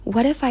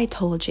What if I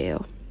told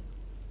you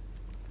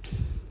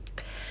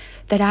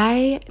that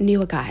I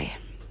knew a guy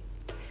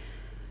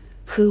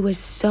who was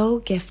so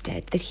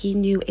gifted that he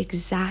knew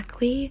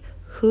exactly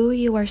who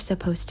you are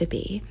supposed to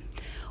be,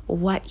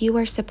 what you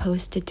are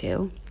supposed to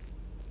do,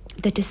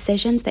 the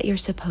decisions that you're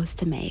supposed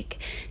to make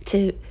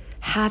to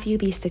have you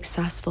be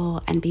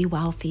successful and be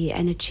wealthy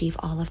and achieve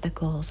all of the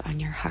goals on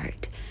your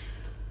heart?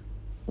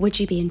 Would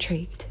you be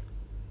intrigued?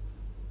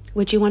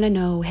 Would you want to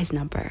know his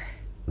number?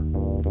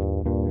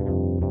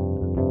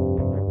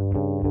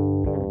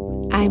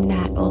 I'm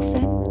Nat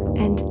Olson,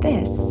 and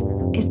this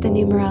is the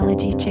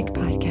Numerology Chick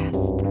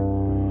Podcast.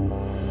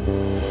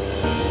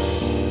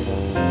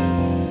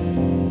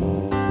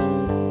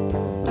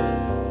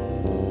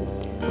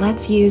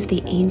 Let's use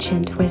the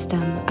ancient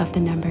wisdom of the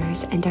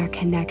numbers and our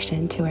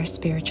connection to our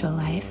spiritual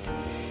life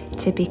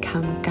to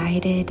become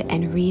guided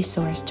and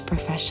resourced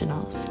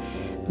professionals.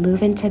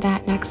 Move into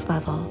that next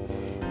level,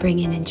 bring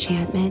in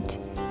enchantment,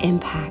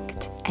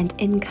 impact, and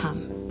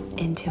income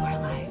into our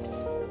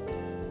lives.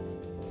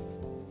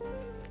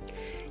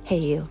 Hey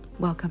you,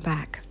 welcome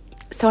back.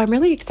 So I'm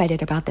really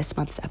excited about this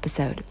month's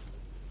episode.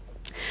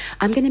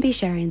 I'm going to be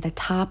sharing the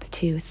top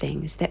 2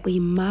 things that we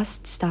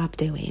must stop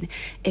doing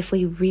if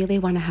we really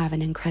want to have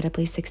an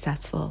incredibly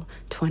successful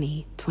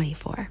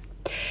 2024.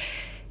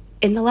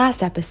 In the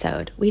last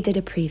episode, we did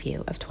a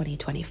preview of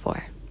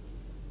 2024.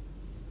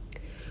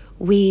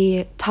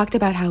 We talked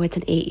about how it's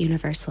an 8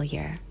 universal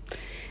year.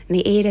 And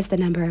the 8 is the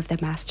number of the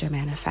master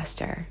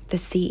manifestor, the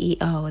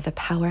CEO, the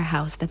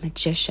powerhouse, the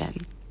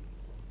magician.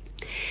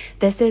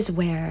 This is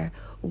where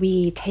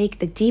we take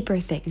the deeper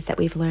things that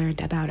we've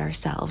learned about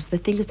ourselves, the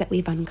things that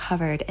we've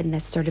uncovered in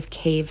this sort of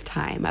cave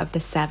time of the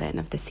 7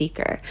 of the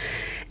seeker,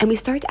 and we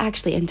start to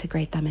actually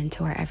integrate them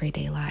into our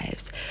everyday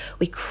lives.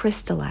 We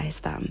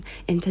crystallize them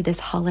into this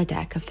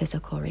holodeck of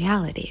physical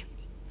reality.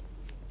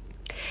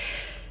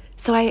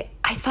 So I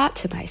thought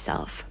to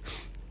myself,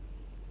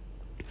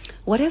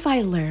 what have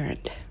I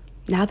learned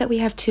now that we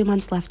have 2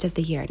 months left of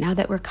the year, now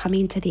that we're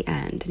coming to the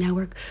end, now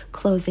we're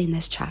closing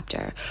this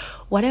chapter?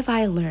 What have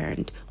I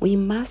learned we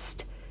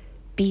must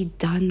be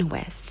done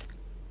with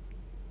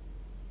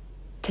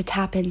to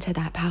tap into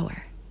that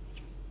power?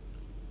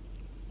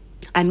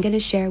 I'm going to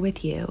share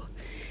with you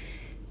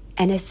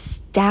an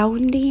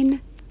astounding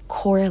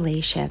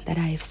correlation that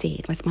I have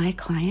seen with my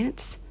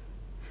clients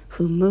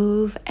who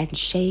move and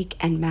shake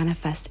and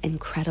manifest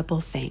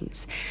incredible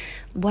things.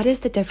 What is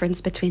the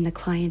difference between the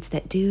clients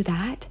that do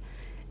that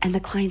and the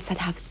clients that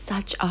have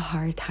such a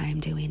hard time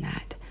doing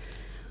that?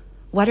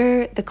 What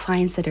are the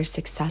clients that are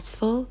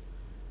successful?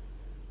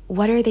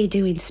 What are they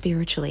doing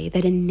spiritually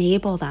that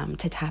enable them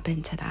to tap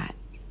into that?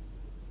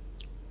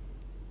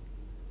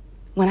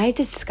 When I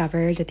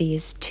discovered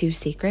these 2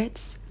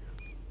 secrets,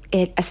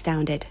 it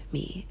astounded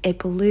me. It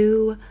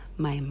blew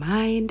my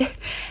mind,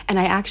 and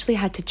I actually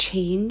had to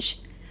change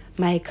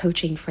my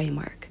coaching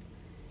framework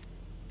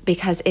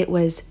because it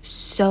was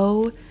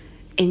so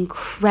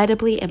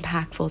incredibly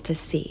impactful to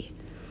see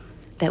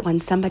that when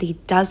somebody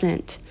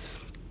doesn't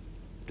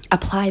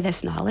apply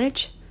this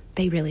knowledge,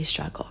 they really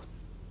struggle.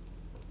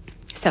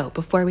 So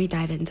before we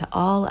dive into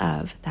all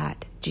of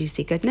that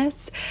juicy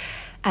goodness,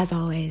 as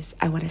always,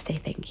 I want to say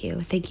thank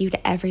you. Thank you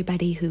to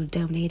everybody who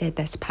donated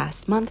this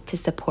past month to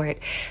support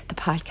the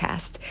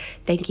podcast.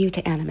 Thank you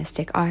to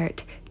Animistic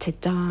Art, to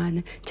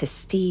Dawn, to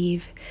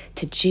Steve,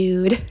 to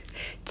Jude,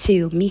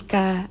 to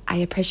Mika. I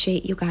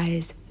appreciate you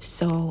guys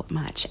so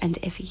much. And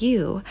if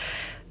you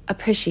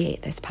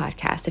appreciate this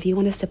podcast, if you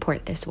want to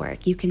support this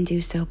work, you can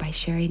do so by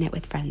sharing it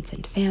with friends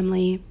and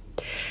family,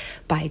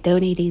 by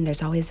donating.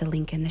 There's always a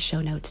link in the show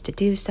notes to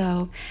do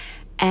so,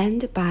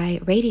 and by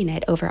rating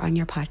it over on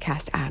your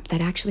podcast app.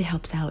 That actually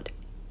helps out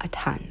a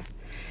ton.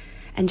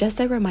 And just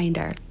a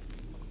reminder,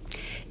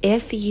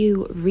 if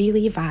you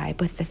really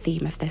vibe with the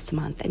theme of this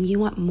month and you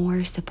want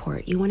more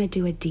support, you want to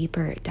do a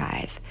deeper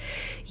dive,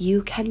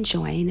 you can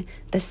join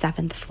the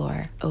 7th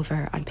floor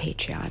over on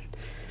Patreon.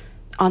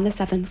 On the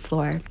 7th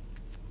floor,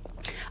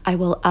 I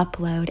will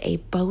upload a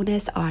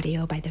bonus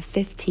audio by the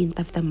 15th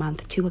of the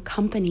month to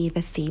accompany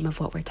the theme of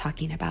what we're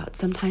talking about.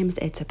 Sometimes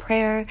it's a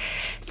prayer,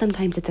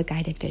 sometimes it's a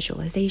guided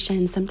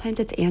visualization, sometimes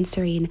it's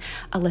answering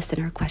a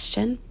listener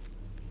question.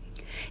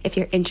 If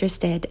you're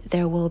interested,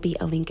 there will be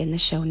a link in the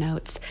show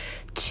notes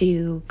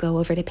to go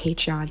over to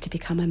Patreon to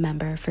become a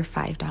member for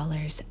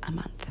 $5 a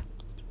month.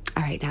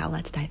 All right, now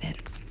let's dive in.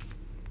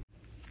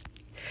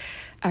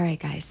 All right,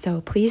 guys,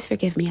 so please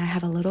forgive me. I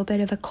have a little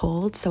bit of a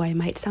cold, so I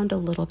might sound a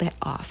little bit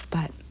off,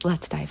 but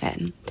let's dive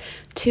in.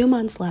 2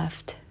 months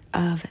left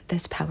of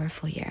this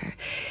powerful year.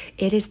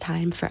 It is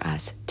time for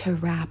us to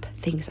wrap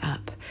things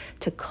up,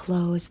 to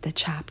close the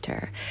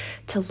chapter,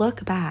 to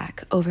look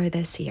back over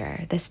this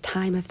year, this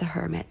time of the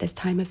hermit, this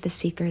time of the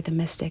seeker, the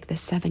mystic, the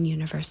 7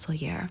 universal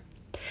year,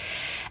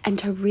 and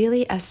to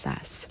really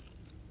assess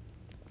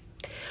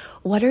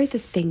what are the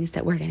things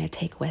that we're going to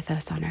take with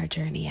us on our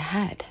journey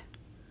ahead.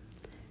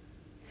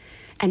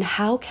 And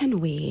how can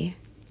we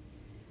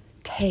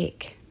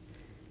take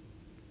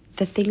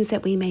the things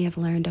that we may have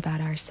learned about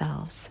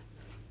ourselves,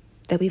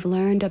 that we've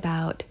learned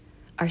about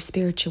our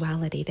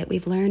spirituality, that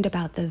we've learned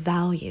about the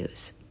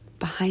values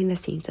behind the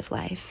scenes of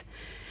life,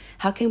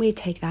 how can we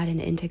take that and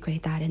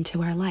integrate that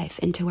into our life,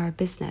 into our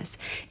business,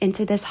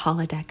 into this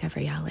holodeck of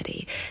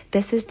reality?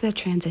 This is the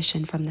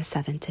transition from the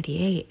 7 to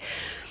the 8.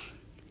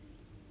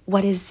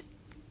 What is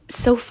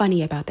so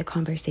funny about the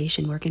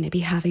conversation we're going to be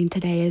having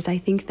today is I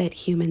think that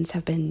humans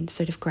have been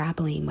sort of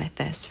grappling with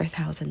this for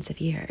thousands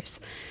of years.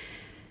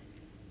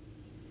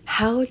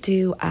 How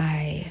do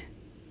I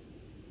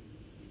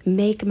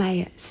make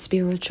my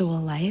spiritual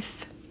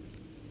life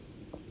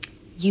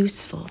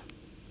useful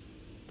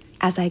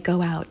as I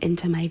go out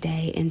into my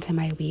day, into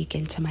my week,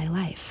 into my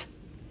life?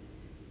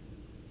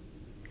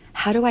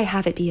 How do I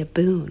have it be a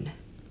boon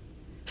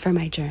for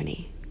my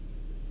journey?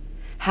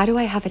 How do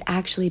I have it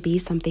actually be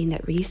something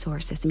that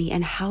resources me?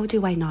 And how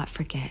do I not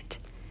forget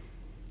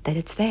that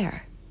it's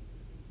there?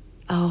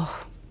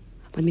 Oh,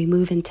 when we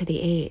move into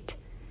the 8,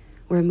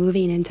 we're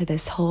moving into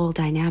this whole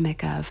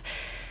dynamic of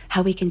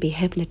how we can be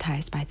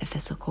hypnotized by the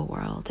physical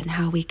world and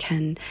how we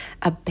can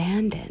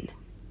abandon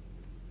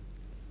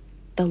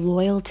the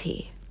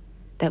loyalty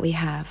that we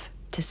have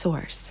to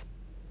Source.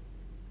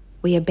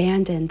 We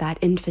abandon that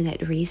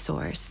infinite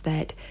resource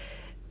that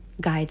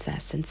guides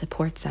us and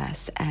supports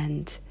us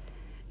and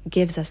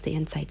gives us the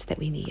insights that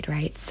we need,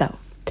 right? So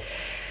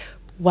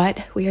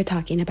what we are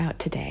talking about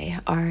today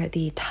are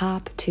the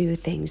top 2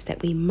 things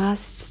that we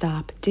must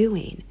stop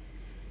doing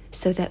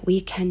so that we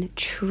can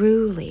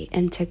truly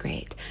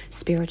integrate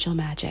spiritual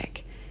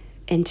magic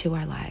into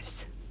our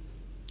lives,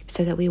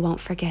 so that we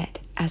won't forget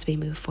as we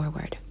move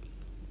forward.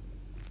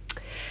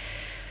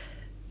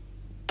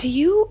 Do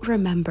you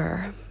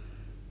remember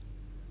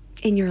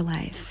in your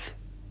life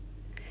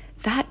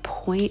that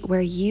point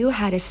where you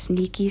had a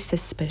sneaky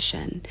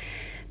suspicion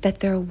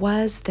that there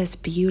was this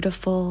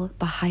beautiful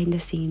behind the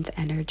scenes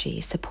energy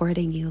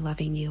supporting you,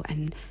 loving you,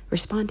 and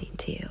responding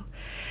to you?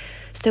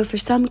 So for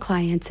some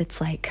clients,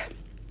 it's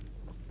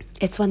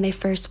when they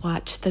first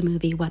watched the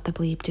movie What the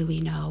Bleep Do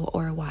We Know,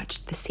 or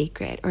watched The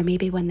Secret, or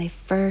maybe when they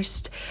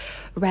first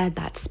read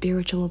that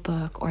spiritual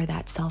book or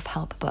that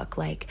self-help book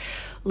like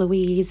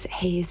Louise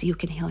Hay's You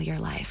Can Heal Your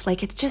Life.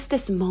 It's just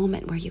this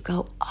moment where you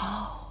go,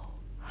 oh,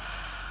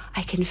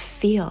 I can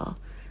feel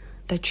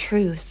the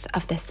truth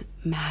of this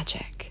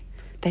magic,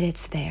 that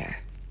it's there,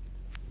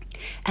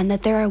 and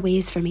that there are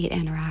ways for me to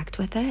interact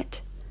with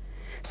it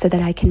so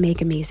that I can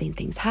make amazing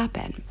things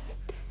happen.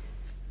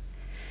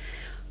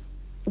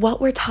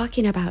 What we're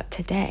talking about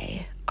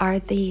today are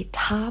the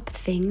top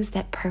things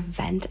that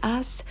prevent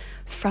us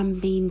from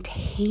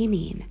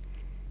maintaining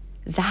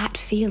that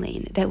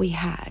feeling that we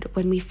had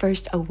when we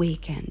first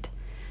awakened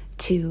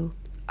to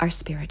our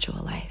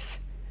spiritual life.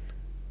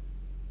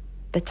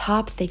 The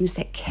top things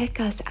that kick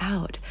us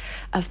out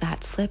of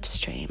that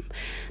slipstream,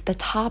 the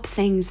top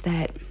things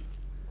that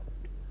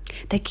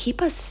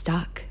keep us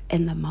stuck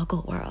in the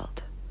muggle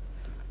world.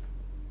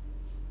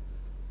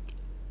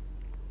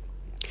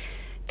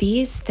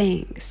 These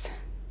things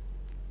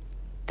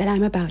that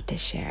I'm about to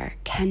share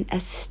can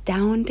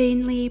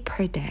astoundingly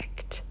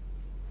predict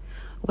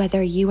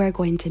whether you are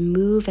going to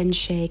move and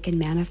shake and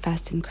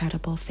manifest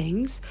incredible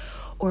things,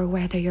 or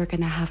whether you're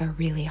going to have a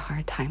really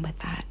hard time with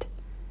that.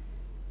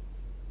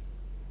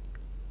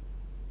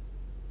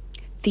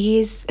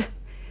 These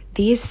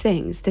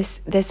things,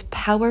 this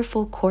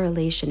powerful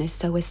correlation is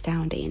so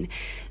astounding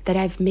that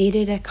I've made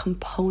it a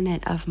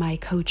component of my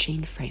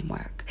coaching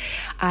framework.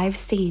 I've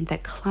seen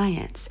that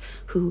clients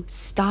who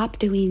stop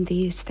doing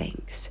these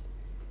things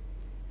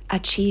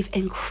achieve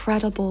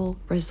incredible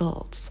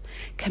results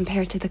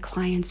compared to the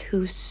clients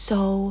who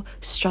so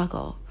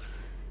struggle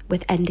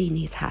with ending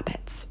these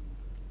habits.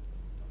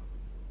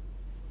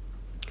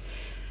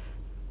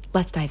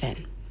 Let's dive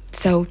in.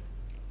 So,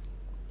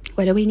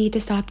 what do we need to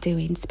stop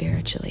doing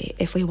spiritually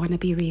if we want to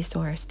be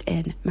resourced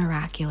in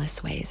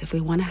miraculous ways, if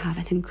we want to have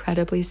an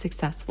incredibly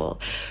successful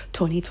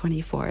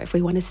 2024, if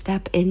we want to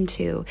step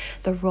into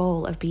the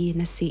role of being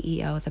the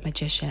CEO, the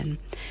magician,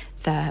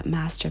 the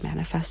master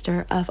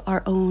manifester of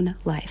our own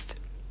life?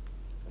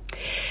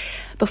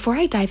 Before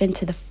I dive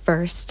into the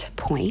first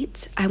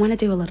point, I want to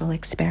do a little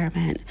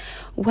experiment.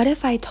 What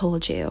if I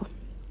told you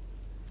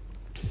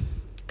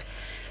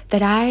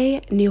that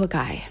I knew a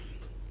guy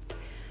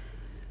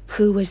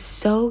who was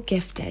so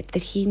gifted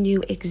that he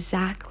knew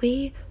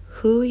exactly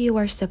who you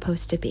are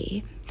supposed to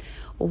be,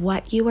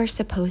 what you are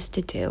supposed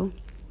to do,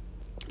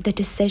 the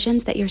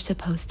decisions that you're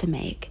supposed to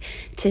make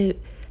to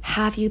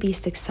have you be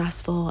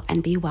successful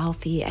and be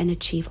wealthy and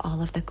achieve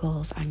all of the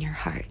goals on your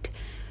heart?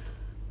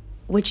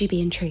 Would you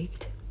be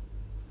intrigued?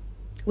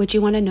 Would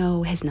you want to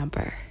know his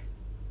number?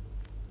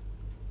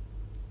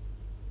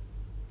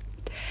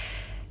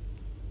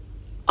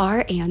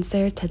 Our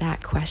answer to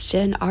that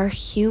question, our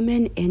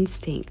human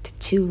instinct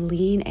to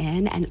lean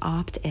in and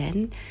opt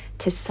in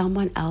to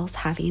someone else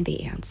having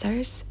the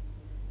answers,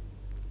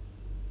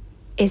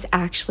 is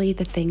actually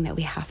the thing that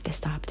we have to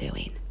stop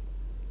doing.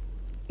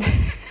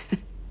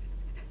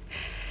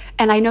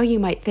 And I know you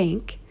might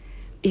think,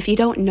 if you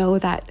don't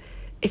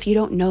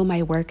know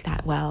my work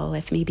that well,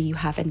 if maybe you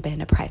haven't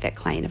been a private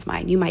client of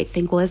mine, you might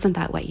think, well, isn't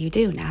that what you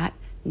do, Nat?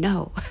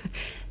 No,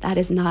 that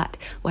is not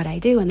what I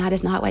do, and that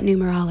is not what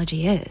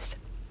numerology is.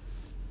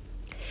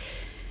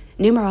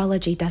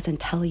 Numerology doesn't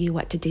tell you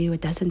what to do.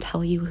 It doesn't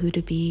tell you who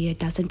to be. It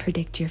doesn't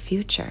predict your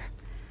future.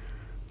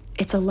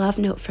 It's a love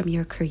note from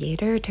your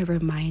creator to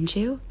remind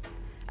you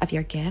of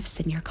your gifts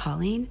and your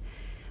calling,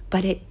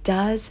 but it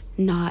does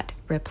not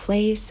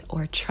replace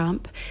or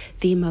trump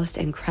the most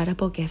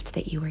incredible gift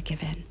that you were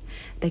given,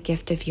 the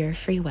gift of your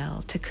free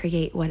will to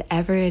create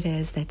whatever it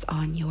is that's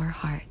on your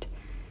heart,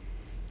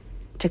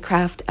 to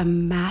craft a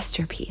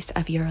masterpiece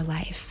of your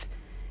life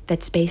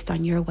that's based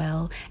on your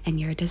will and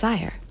your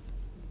desire.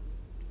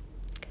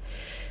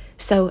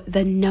 So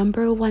the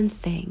number one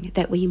thing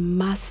that we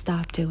must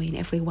stop doing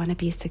if we want to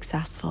be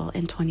successful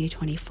in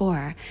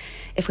 2024,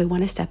 if we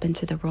want to step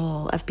into the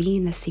role of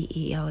being the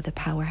CEO, the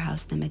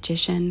powerhouse, the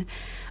magician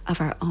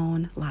of our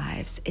own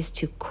lives, is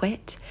to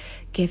quit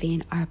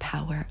giving our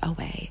power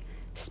away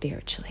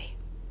spiritually.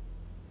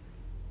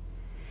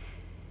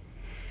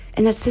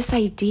 And it's this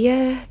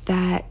idea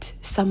that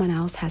someone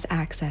else has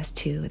access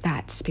to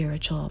that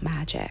spiritual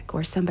magic,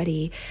 or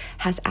somebody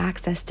has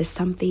access to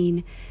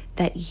something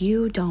that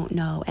you don't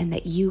know and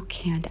that you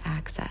can't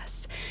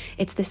access.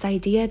 It's this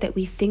idea that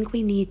we think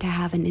we need to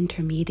have an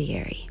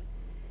intermediary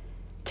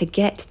to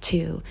get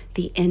to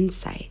the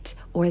insight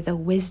or the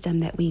wisdom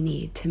that we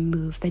need to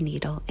move the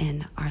needle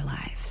in our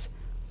lives.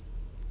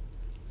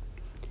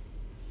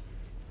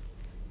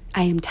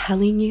 I am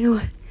telling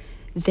you,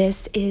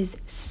 this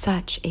is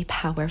such a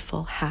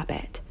powerful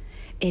habit.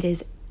 It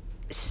is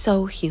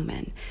so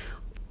human.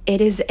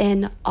 It is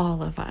in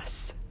all of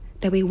us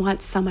that we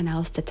want someone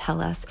else to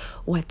tell us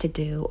what to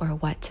do or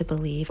what to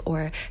believe,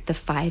 or the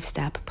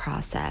 5-step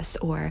process,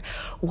 or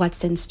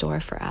what's in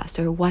store for us,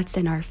 or what's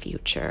in our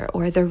future,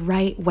 or the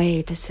right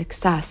way to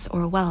success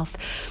or wealth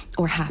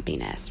or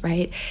happiness,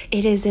 right?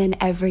 It is in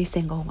every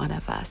single one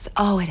of us.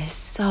 Oh, it is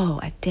so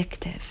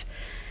addictive.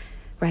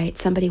 Right?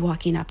 Somebody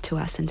walking up to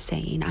us and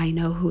saying, I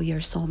know who your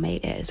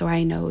soulmate is, or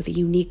I know the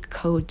unique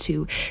code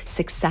to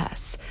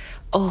success.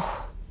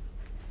 Oh,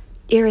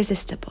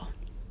 irresistible.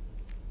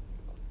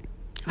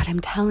 But I'm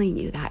telling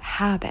you, that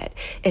habit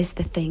is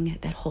the thing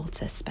that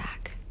holds us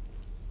back.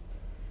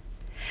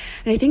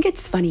 And I think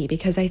it's funny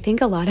because I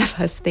think a lot of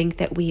us think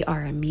that we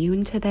are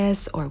immune to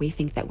this, or we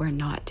think that we're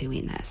not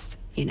doing this,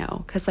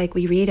 because like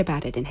we read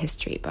about it in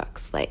history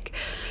books, like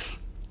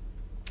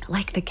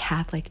the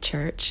Catholic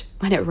Church,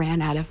 when it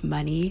ran out of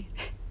money,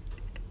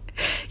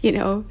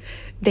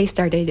 they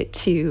started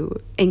to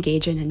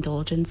engage in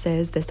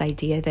indulgences, this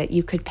idea that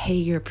you could pay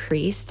your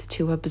priest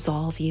to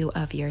absolve you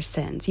of your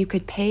sins. You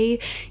could pay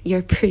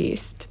your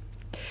priest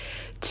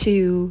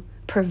to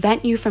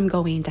prevent you from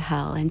going to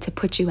hell and to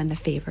put you in the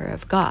favor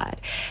of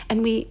God.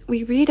 And we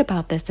read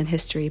about this in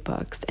history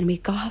books and we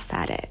scoff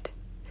at it,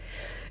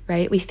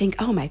 right? We think,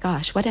 oh my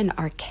gosh, what an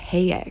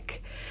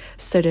archaic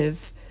sort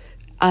of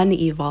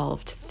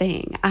unevolved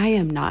thing. I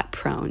am not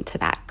prone to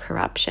that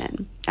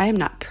corruption. I am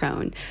not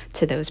prone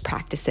to those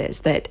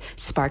practices that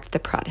sparked the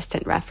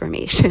Protestant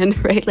Reformation,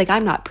 right? Like,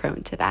 I'm not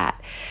prone to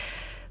that.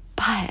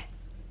 But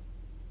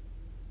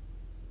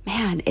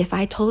man, if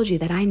I told you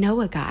that I know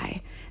a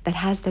guy that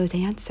has those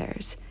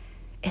answers,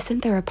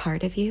 isn't there a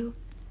part of you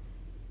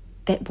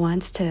that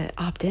wants to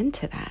opt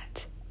into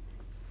that?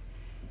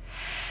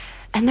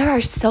 And there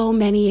are so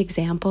many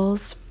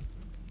examples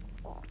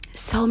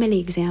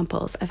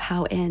of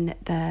how in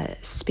the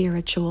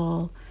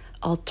spiritual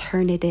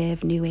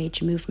alternative New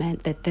Age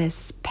movement that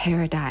this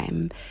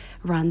paradigm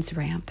runs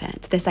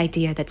rampant. This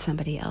idea that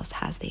somebody else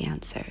has the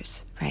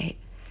answers, right?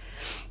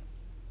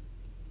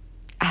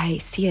 I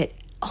see it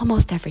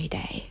almost every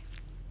day.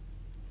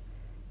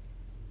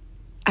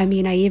 I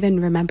mean, I even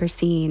remember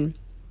seeing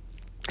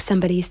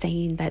somebody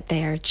saying that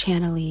they're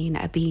channeling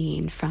a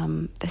being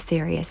from the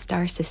Sirius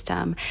star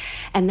system,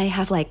 and they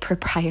have like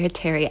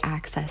proprietary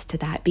access to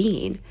that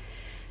being,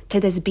 to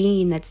this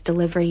being that's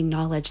delivering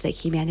knowledge that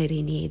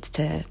humanity needs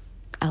to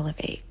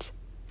elevate.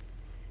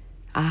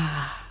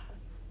 Ah,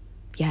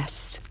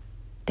 yes,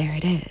 there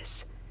it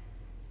is.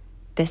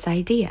 This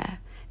idea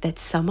that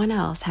someone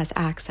else has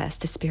access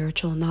to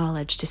spiritual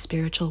knowledge, to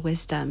spiritual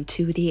wisdom,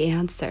 to the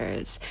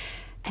answers,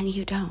 and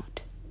you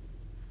don't.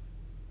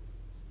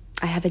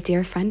 I have a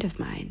dear friend of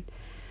mine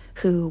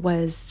who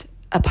was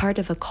a part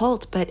of a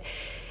cult, but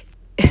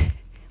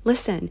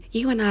listen,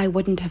 you and I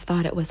wouldn't have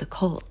thought it was a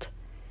cult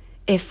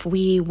if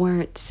we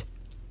weren't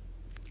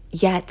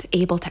yet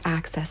able to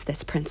access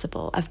this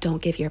principle of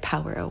don't give your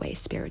power away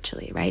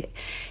spiritually, right?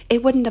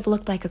 It wouldn't have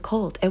looked like a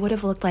cult. It would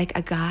have looked like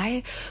a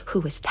guy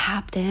who was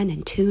tapped in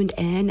and tuned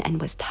in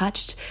and was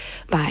touched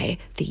by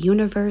the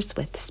universe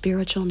with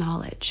spiritual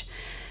knowledge.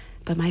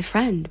 But my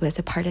friend was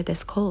a part of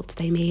this cult.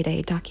 They made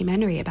a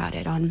documentary about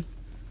it on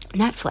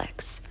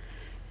Netflix.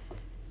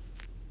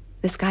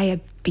 This guy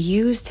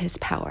abused his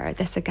power.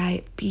 This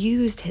guy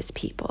abused his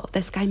people.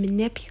 This guy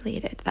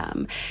manipulated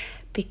them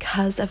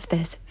because of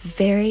this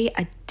very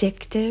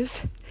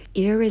addictive,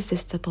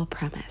 irresistible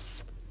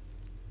premise.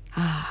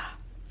 I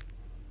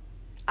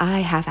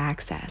have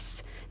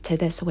access to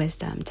this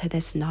wisdom, to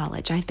this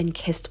knowledge. I've been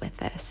kissed with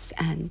this,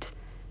 and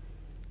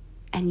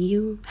and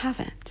you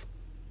haven't.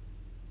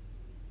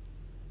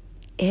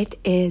 It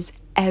is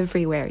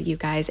everywhere, you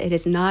guys. It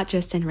is not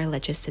just in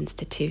religious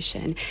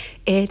institution.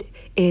 It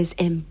is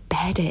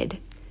embedded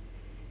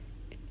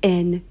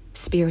in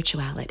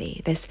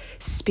spirituality, this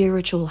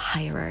spiritual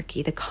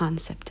hierarchy, the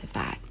concept of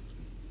that.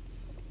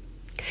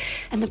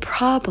 And the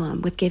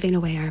problem with giving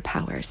away our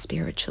power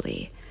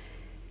spiritually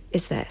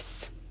is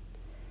this: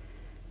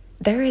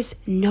 there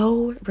is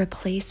no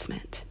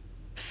replacement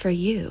for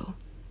you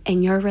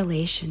in your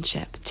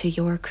relationship to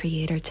your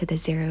creator, to the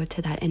zero,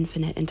 to that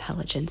infinite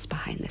intelligence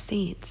behind the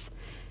scenes.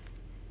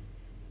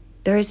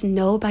 There is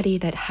nobody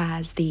that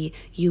has the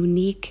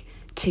unique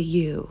to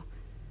you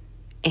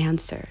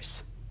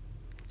answers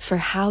for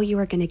how you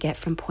are going to get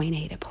from point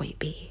A to point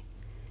B.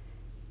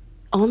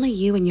 Only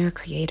you and your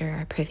creator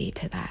are privy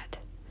to that,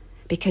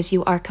 because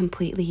you are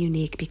completely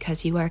unique,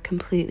 because you are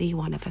completely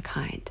one of a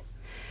kind.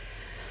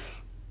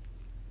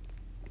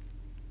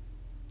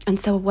 And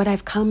so what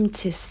I've come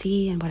to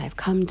see and what I've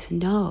come to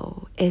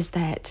know is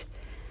that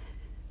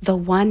the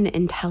one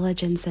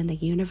intelligence in the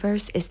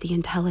universe is the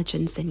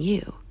intelligence in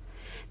you.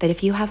 That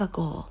if you have a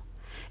goal,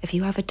 if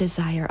you have a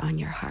desire on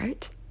your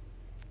heart,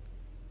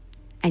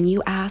 and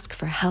you ask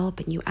for help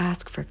and you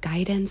ask for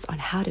guidance on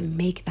how to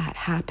make that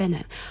happen,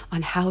 and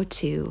on how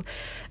to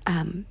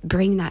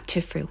bring that to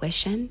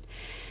fruition,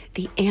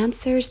 the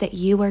answers that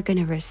you are going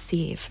to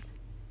receive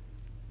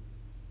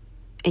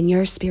in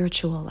your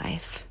spiritual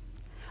life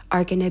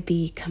are going to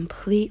be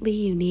completely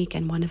unique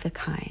and one of a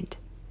kind.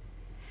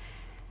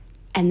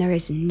 And there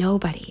is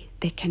nobody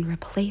that can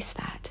replace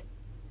that.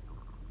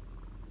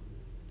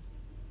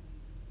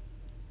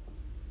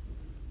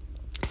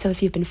 So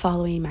if you've been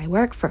following my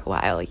work for a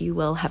while, you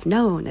will have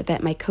known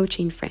that my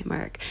coaching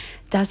framework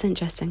doesn't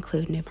just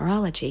include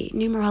numerology.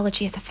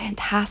 Numerology is a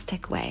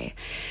fantastic way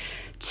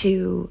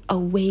to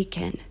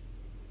awaken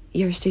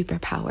your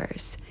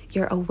superpowers,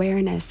 your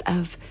awareness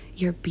of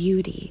your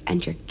beauty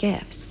and your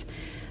gifts.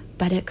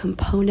 But a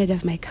component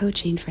of my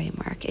coaching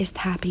framework is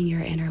tapping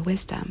your inner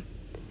wisdom,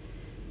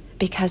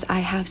 because I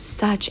have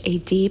such a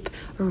deep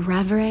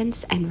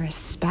reverence and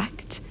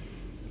respect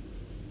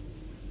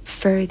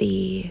for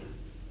the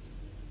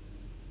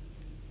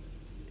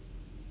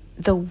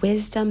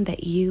wisdom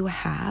that you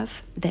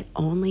have, that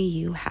only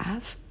you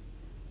have,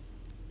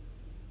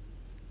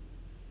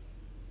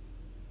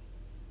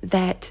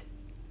 that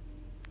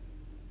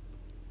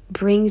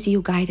brings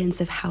you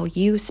guidance of how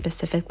you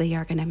specifically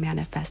are going to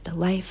manifest a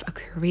life, a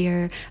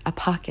career, a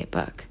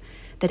pocketbook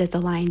that is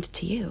aligned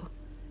to you.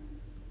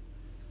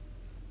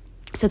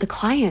 So the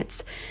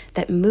clients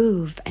that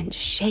move and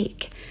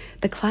shake,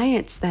 the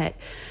clients that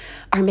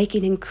are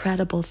making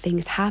incredible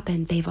things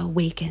happen, they've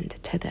awakened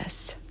to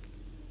this.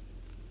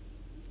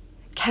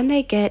 Can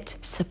they get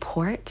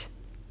support?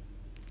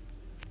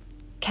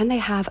 Can they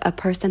have a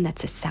person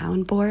that's a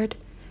soundboard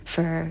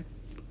for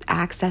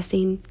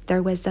accessing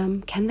their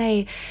wisdom? Can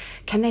they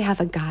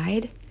have a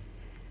guide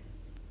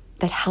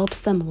that helps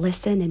them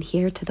listen and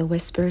hear to the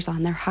whispers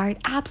on their heart?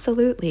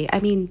 Absolutely.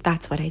 I mean,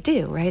 that's what I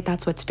do, right?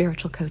 That's what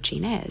spiritual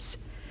coaching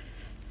is.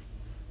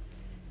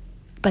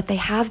 But they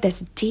have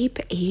this deep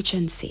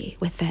agency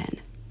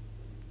within,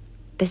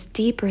 this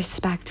deep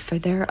respect for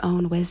their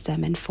own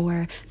wisdom and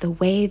for the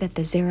way that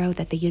the zero,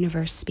 that the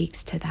universe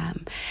speaks to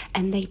them.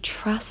 And they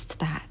trust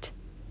that.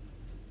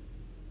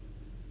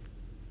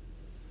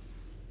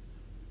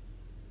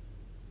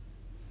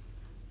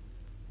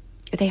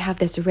 They have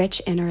this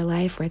rich inner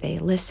life where they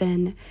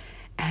listen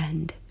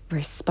and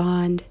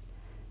respond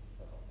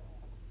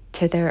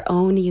to their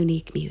own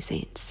unique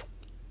musings.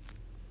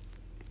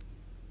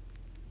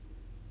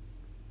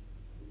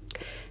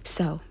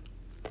 So,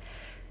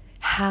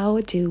 how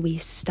do we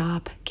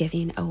stop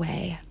giving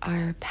away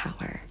our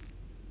power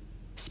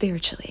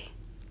spiritually?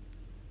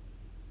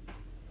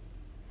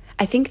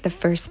 I think the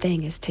first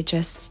thing is to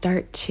just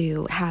start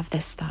to have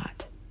this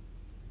thought.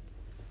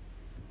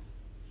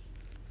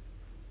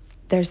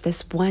 There's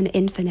this one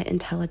infinite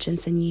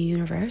intelligence in the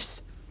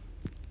universe,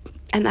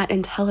 and that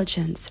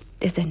intelligence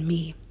is in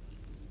me.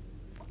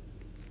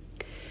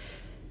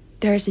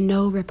 There's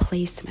no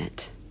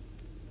replacement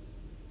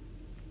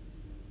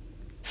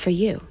for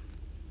you.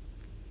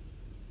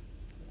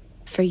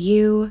 For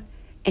you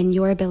and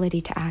your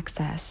ability to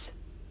access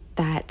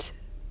that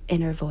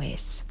inner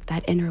voice,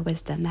 that inner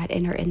wisdom, that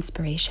inner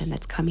inspiration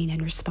that's coming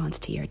in response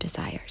to your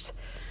desires.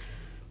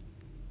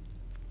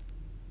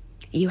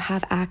 You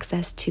have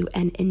access to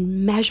an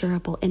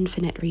immeasurable,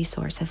 infinite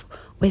resource of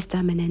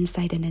wisdom and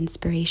insight and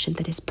inspiration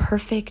that is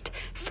perfect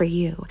for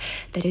you,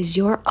 that is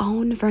your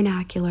own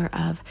vernacular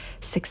of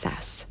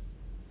success.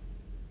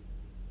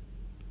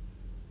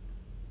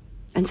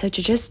 And so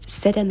to just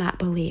sit in that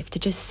belief, to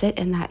just sit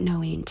in that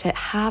knowing, to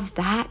have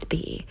that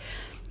be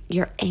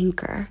your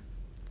anchor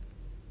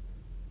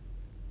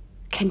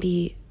can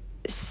be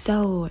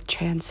so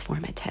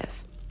transformative.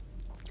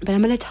 But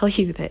I'm going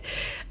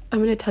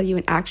to tell you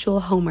an actual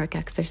homework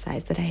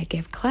exercise that I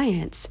give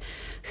clients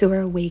who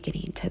are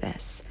awakening to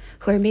this,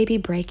 who are maybe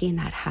breaking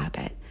that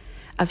habit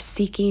of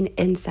seeking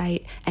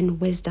insight and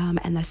wisdom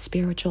and the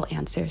spiritual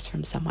answers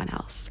from someone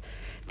else.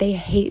 They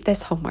hate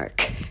this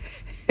homework.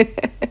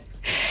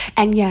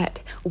 And yet,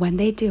 when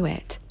they do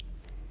it,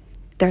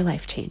 their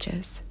life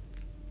changes.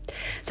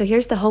 So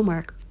here's the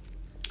homework.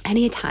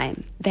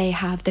 Anytime they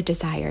have the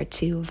desire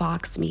to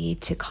Vox me,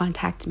 to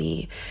contact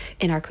me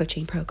in our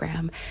coaching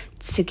program,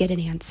 to get an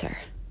answer,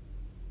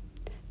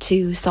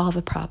 to solve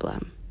a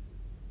problem,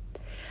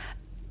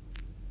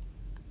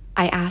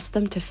 I ask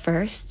them to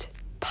first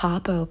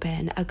pop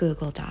open a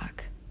Google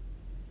Doc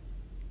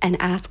and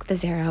ask the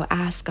Zero,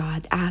 ask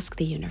God, ask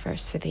the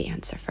universe for the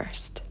answer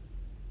first.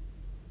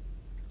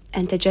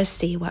 And to just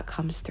see what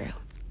comes through.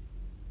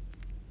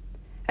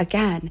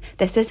 Again,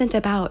 this isn't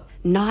about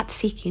not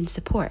seeking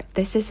support.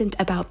 This isn't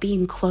about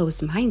being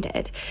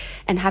closed-minded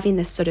and having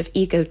this sort of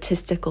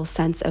egotistical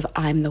sense of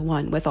I'm the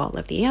one with all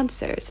of the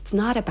answers. It's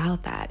not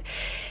about that.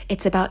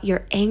 It's about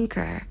your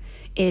anchor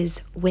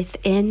is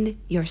within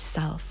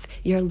yourself.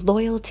 Your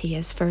loyalty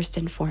is first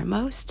and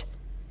foremost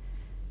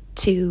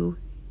to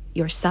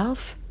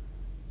yourself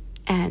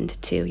and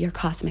to your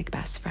cosmic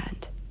best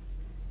friend.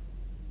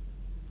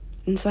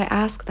 And so I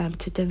ask them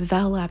to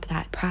develop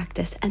that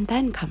practice and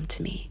then come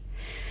to me.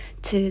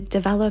 To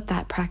develop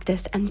that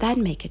practice and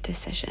then make a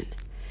decision.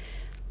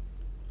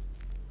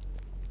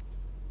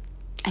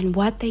 And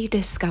what they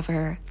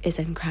discover is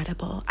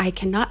incredible. I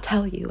cannot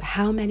tell you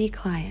how many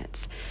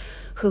clients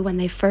who, when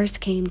they first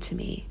came to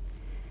me,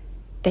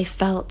 they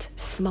felt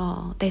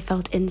small, they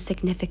felt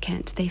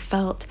insignificant, they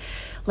felt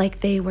like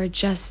they were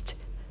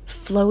just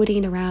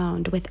floating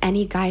around with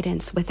any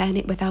guidance,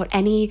 without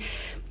any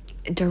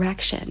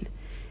direction.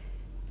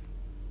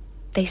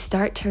 They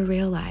start to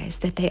realize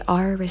that they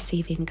are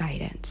receiving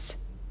guidance.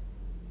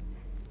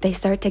 They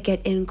start to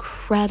get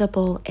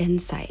incredible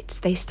insights.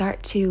 They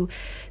start to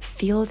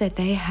feel that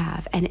they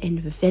have an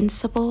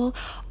invincible,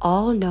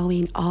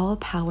 all-knowing,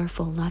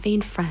 all-powerful,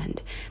 loving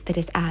friend that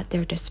is at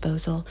their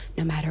disposal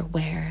no matter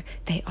where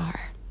they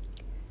are.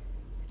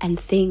 And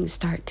things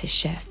start to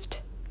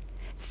shift.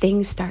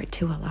 Things start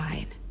to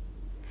align.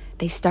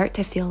 They start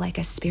to feel like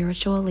a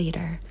spiritual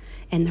leader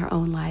in their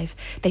own life.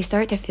 They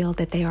start to feel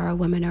that they are a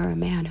woman or a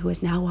man who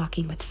is now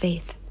walking with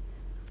faith.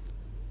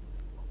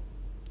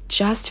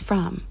 Just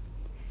from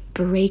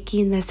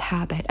breaking this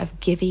habit of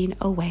giving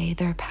away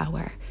their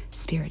power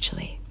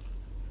spiritually.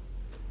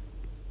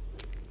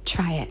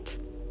 Try it.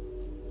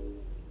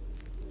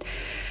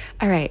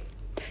 All right.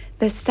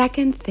 The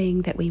second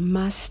thing that we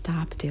must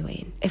stop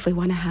doing if we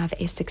want to have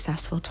a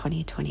successful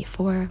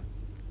 2024,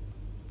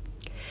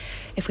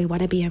 if we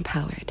want to be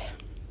empowered,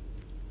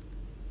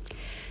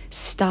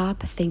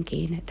 stop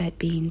thinking that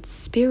being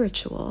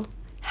spiritual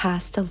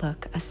has to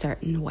look a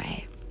certain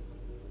way.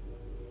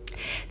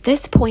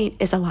 This point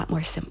is a lot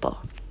more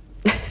simple.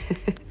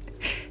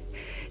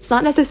 It's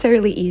not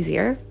necessarily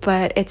easier,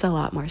 but it's a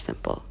lot more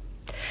simple.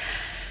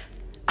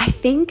 I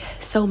think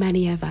so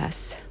many of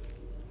us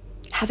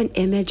have an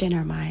image in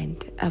our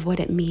mind of what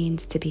it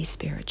means to be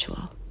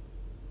spiritual.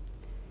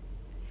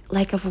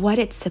 Like of what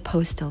it's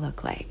supposed to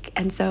look like.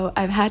 And so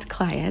I've had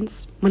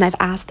clients, when I've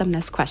asked them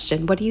this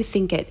question, what do you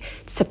think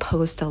it's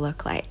supposed to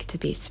look like to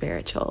be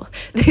spiritual?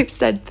 They've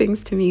said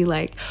things to me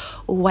like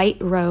white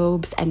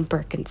robes and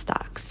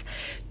Birkenstocks,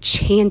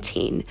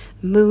 chanting,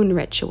 moon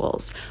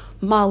rituals,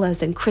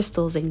 malas and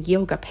crystals and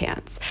yoga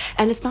pants.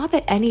 And it's not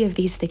that any of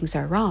these things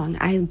are wrong.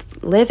 I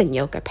live in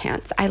yoga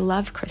pants. I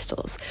love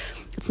crystals.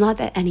 It's not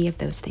that any of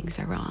those things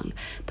are wrong.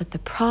 But the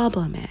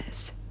problem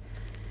is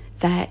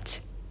that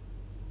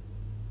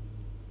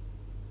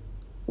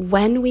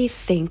when we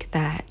think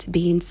that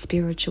being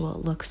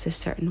spiritual looks a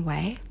certain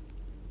way,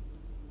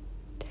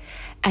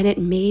 and it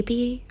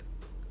maybe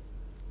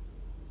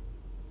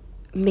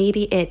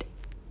it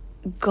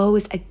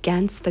goes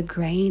against the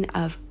grain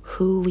of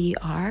who we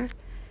are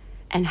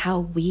and how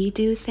we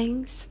do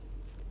things,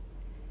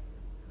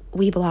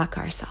 we block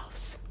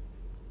ourselves,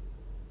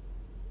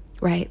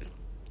 right?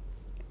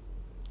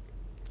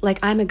 Like,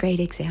 I'm a great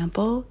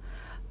example.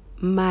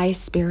 My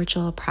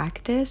spiritual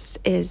practice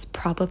is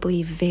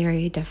probably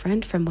very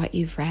different from what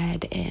you've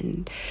read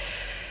in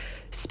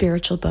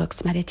spiritual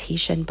books,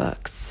 meditation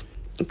books,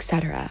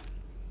 etc.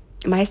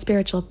 My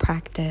spiritual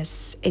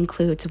practice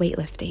includes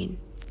weightlifting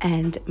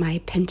and my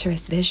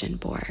Pinterest vision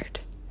board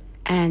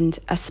and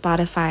a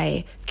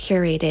Spotify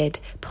curated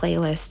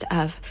playlist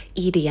of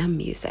EDM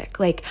music.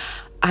 Like,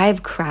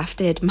 I've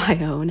crafted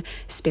my own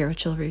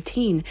spiritual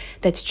routine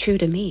that's true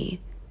to me,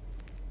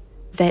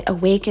 that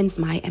awakens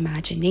my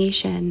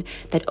imagination,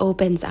 that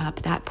opens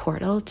up that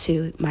portal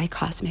to my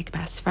cosmic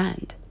best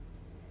friend.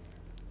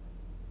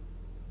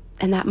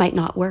 And that might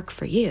not work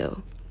for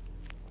you,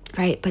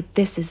 right? But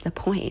this is the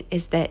point,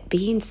 is that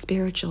being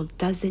spiritual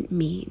doesn't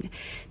mean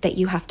that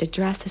you have to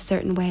dress a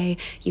certain way,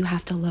 you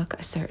have to look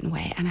a certain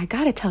way. And I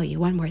gotta tell you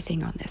one more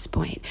thing on this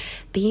point.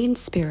 Being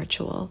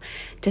spiritual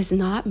does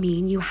not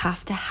mean you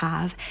have to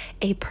have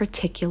a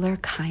particular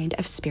kind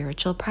of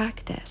spiritual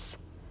practice.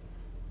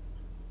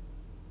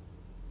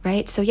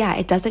 Right? So yeah,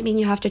 it doesn't mean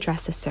you have to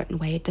dress a certain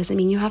way. It doesn't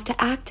mean you have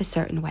to act a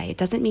certain way. It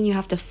doesn't mean you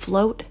have to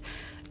float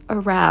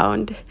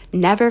around,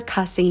 never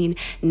cussing,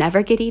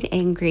 never getting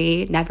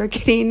angry, never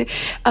getting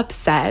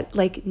upset.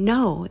 Like,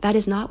 no, that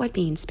is not what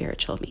being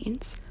spiritual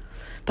means.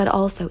 But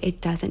also,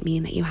 it doesn't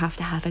mean that you have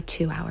to have a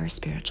 2-hour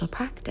spiritual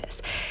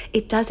practice.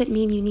 It doesn't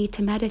mean you need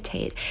to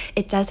meditate.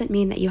 It doesn't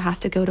mean that you have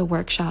to go to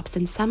workshops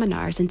and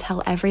seminars and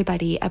tell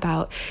everybody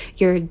about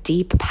your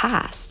deep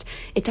past.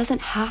 It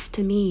doesn't have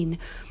to mean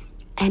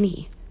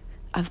any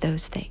of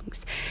those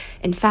things.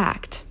 In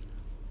fact,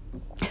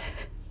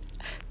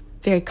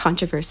 very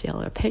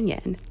controversial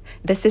opinion,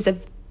 this is a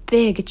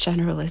big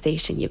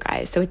generalization, you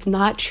guys, so it's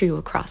not true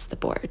across the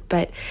board,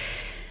 but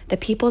the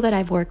people that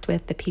I've worked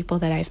with, the people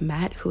that I've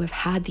met who have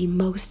had the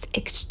most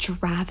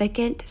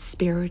extravagant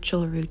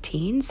spiritual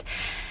routines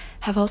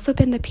have also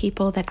been the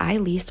people that I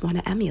least want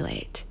to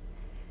emulate.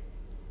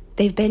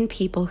 They've been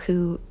people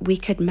who we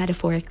could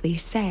metaphorically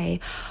say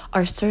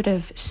are sort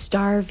of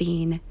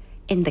starving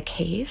in the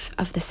cave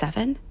of the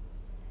seven,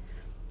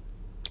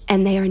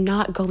 and they are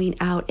not going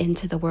out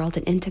into the world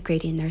and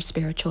integrating their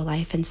spiritual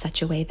life in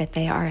such a way that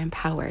they are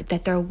empowered,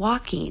 that they're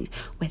walking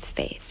with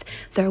faith,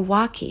 they're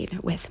walking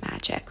with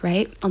magic,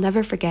 right? I'll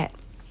never forget,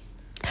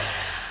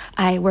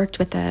 I worked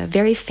with a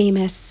very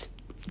famous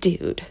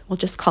dude. We'll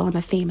just call him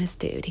a famous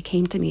dude. He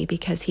came to me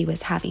because he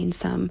was having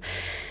some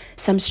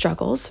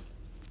struggles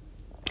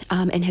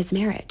in his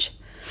marriage.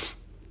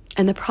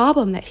 And the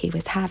problem that he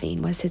was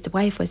having was his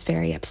wife was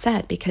very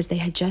upset because they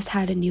had just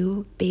had a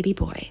new baby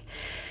boy.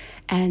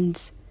 And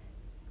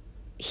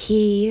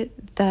he,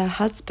 the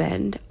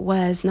husband,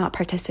 was not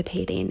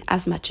participating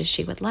as much as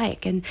she would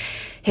like. And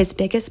his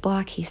biggest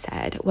block, he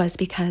said, was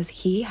because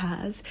he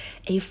has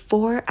a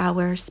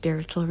 4-hour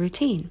spiritual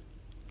routine.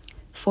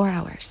 4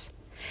 hours.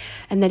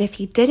 And that if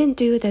he didn't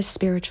do this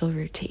spiritual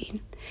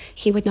routine,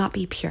 he would not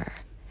be pure.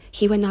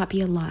 He would not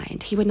be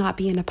aligned. He would not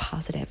be in a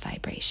positive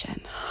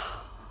vibration.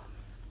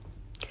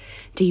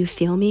 Do you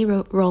feel me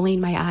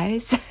rolling my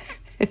eyes?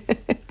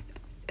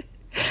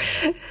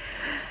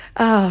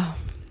 Oh.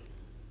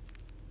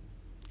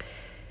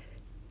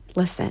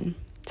 Listen,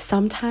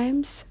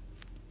 sometimes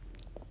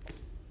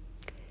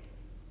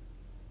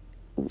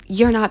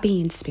you're not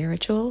being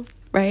spiritual,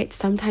 right?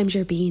 Sometimes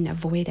you're being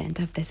avoidant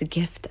of this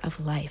gift of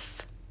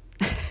life.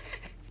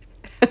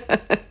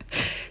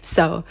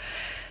 So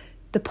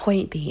the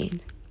point being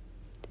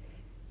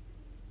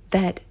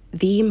that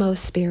the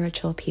most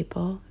spiritual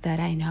people that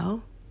I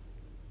know,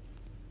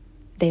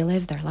 they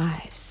live their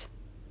lives.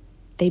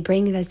 They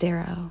bring the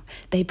zero.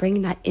 They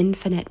bring that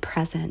infinite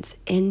presence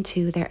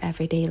into their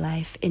everyday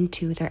life,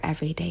 into their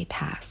everyday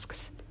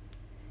tasks.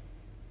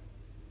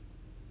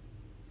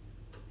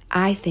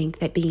 I think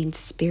that being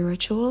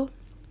spiritual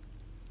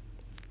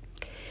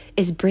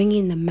is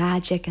bringing the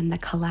magic and the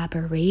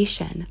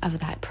collaboration of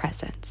that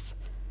presence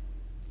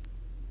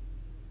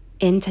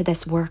into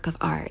this work of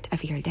art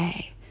of your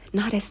day,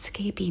 not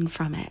escaping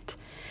from it,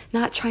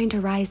 not trying to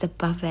rise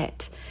above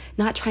it,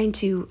 not trying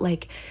to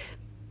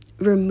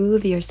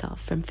remove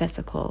yourself from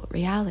physical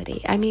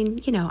reality. I mean,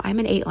 I'm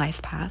an 8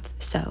 life path,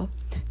 so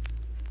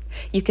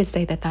you could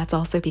say that that's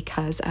also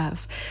because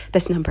of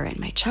this number in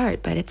my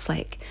chart, but it's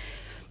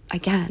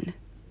again,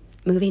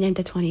 moving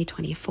into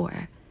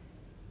 2024,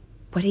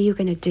 what are you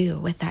going to do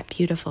with that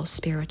beautiful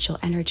spiritual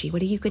energy?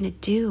 What are you going to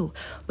do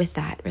with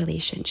that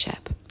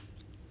relationship?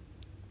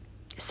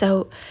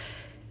 So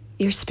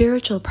your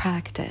spiritual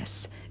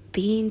practice,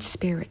 being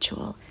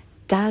spiritual,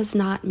 does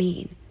not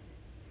mean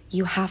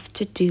you have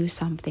to do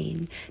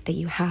something, that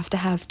you have to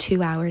have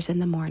 2 hours in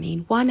the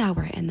morning, 1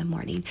 hour in the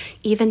morning,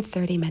 even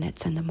 30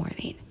 minutes in the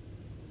morning.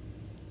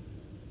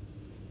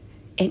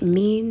 It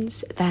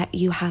means that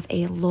you have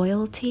a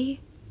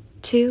loyalty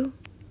to,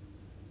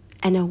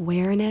 an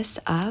awareness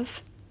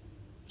of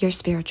your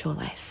spiritual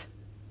life.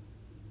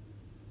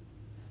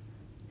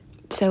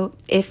 So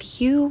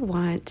if you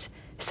want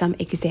some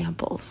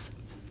examples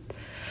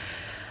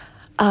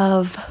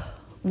of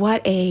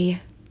what a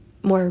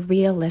more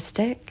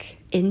realistic,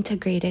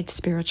 integrated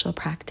spiritual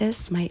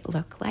practice might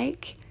look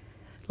like,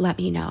 let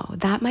me know.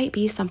 That might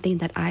be something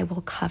that I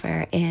will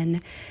cover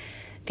in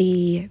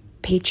the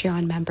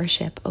Patreon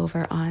membership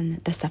over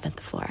on the 7th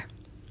floor.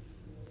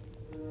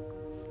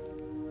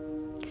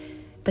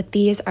 But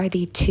these are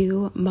the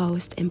 2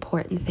 most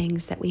important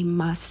things that we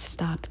must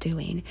stop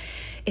doing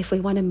if we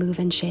want to move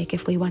and shake,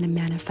 if we want to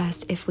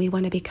manifest, if we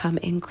want to become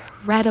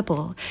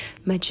incredible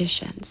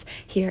magicians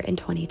here in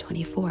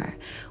 2024.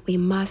 We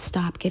must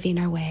stop giving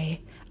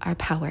away our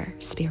power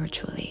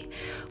spiritually.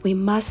 We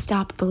must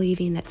stop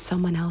believing that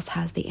someone else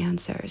has the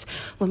answers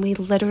when we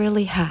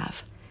literally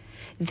have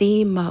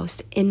the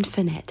most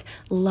infinite,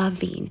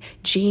 loving,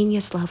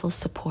 genius level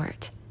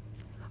support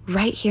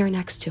right here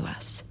next to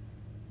us,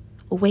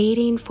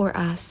 waiting for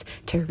us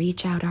to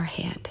reach out our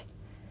hand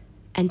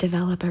and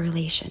develop a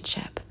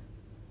relationship.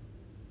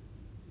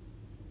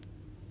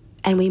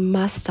 And we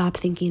must stop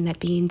thinking that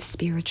being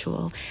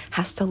spiritual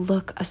has to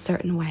look a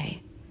certain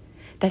way,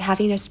 that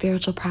having a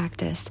spiritual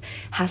practice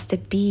has to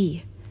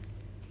be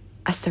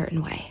a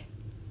certain way.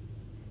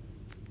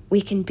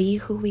 We can be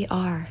who we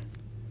are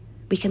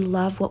We can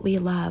love what we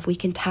love. We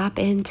can tap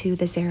into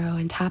the zero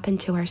and tap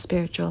into our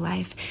spiritual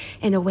life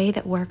in a way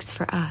that works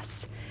for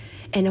us,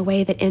 in a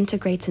way that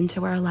integrates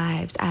into our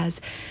lives as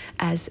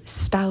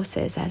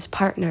spouses, as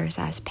partners,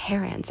 as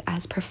parents,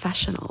 as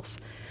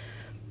professionals,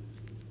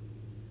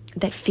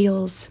 that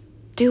feels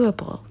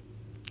doable,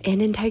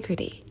 in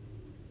integrity,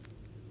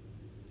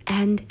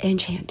 and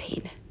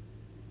enchanting.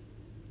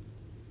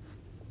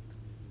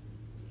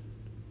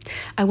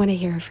 I want to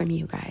hear from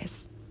you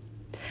guys.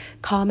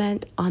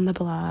 Comment on the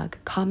blog,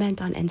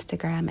 comment on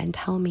Instagram, and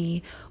tell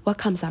me what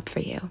comes up for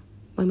you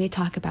when we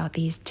talk about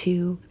these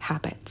 2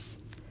 habits.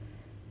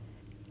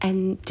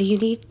 And do you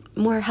need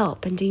more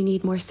help, and do you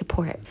need more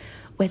support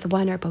with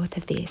one or both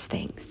of these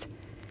things?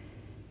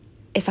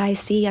 If I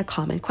see a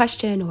common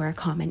question or a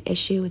common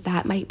issue,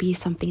 that might be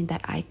something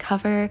that I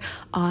cover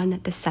on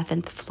the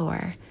 7th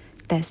floor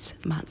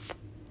this month.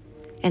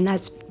 In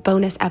that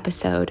bonus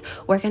episode,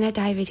 we're going to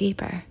dive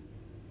deeper.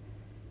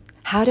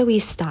 How do we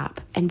stop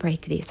and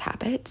break these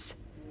habits?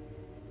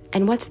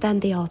 And what's then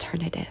the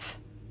alternative?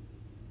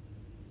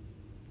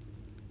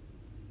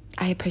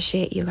 I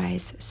appreciate you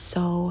guys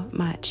so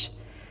much.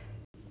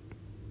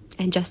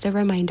 And just a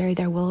reminder,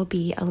 there will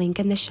be a link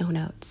in the show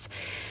notes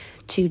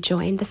to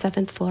join the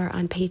 7th floor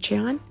on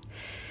Patreon.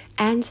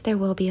 And there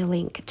will be a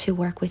link to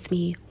work with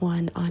me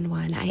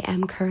one-on-one. I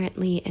am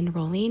currently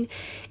enrolling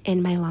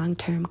in my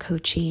long-term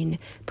coaching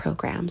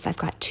programs. I've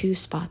got 2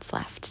 spots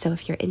left. So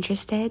if you're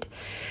interested,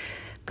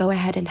 go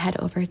ahead and head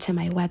over to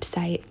my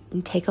website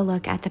and take a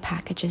look at the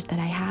packages that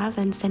I have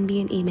and send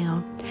me an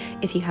email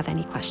if you have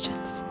any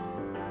questions.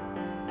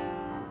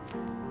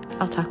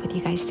 I'll talk with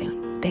you guys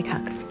soon. Big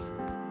hugs.